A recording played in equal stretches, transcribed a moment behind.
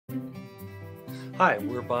Hi,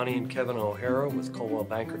 we're Bonnie and Kevin O'Hara with Coldwell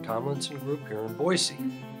Banker Tomlinson Group here in Boise.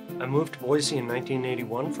 I moved to Boise in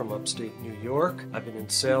 1981 from upstate New York. I've been in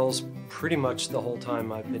sales pretty much the whole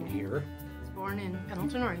time I've been here. I was born in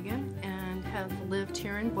Pendleton, Oregon, and have lived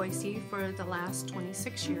here in Boise for the last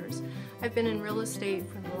 26 years. I've been in real estate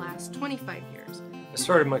for the last 25 years. I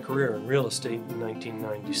started my career in real estate in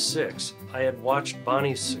 1996. I had watched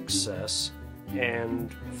Bonnie's success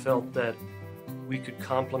and felt that we could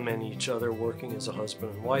complement each other working as a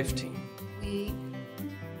husband and wife team. We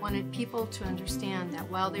wanted people to understand that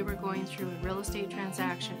while they were going through a real estate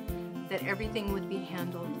transaction, that everything would be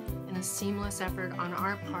handled in a seamless effort on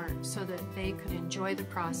our part so that they could enjoy the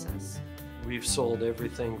process. We've sold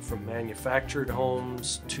everything from manufactured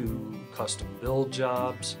homes to custom build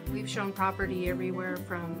jobs. We've shown property everywhere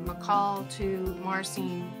from McCall to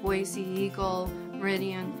Marsing, Boise, Eagle,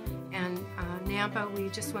 Meridian, and Nampa. We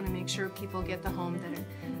just want to make sure people get the home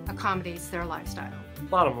that accommodates their lifestyle.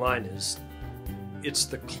 Bottom line is, it's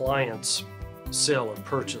the client's sale or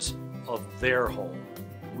purchase of their home.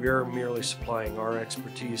 We're merely supplying our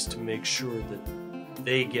expertise to make sure that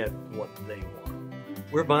they get what they want.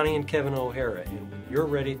 We're Bonnie and Kevin O'Hara, and when you're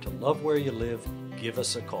ready to love where you live, give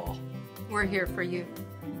us a call. We're here for you.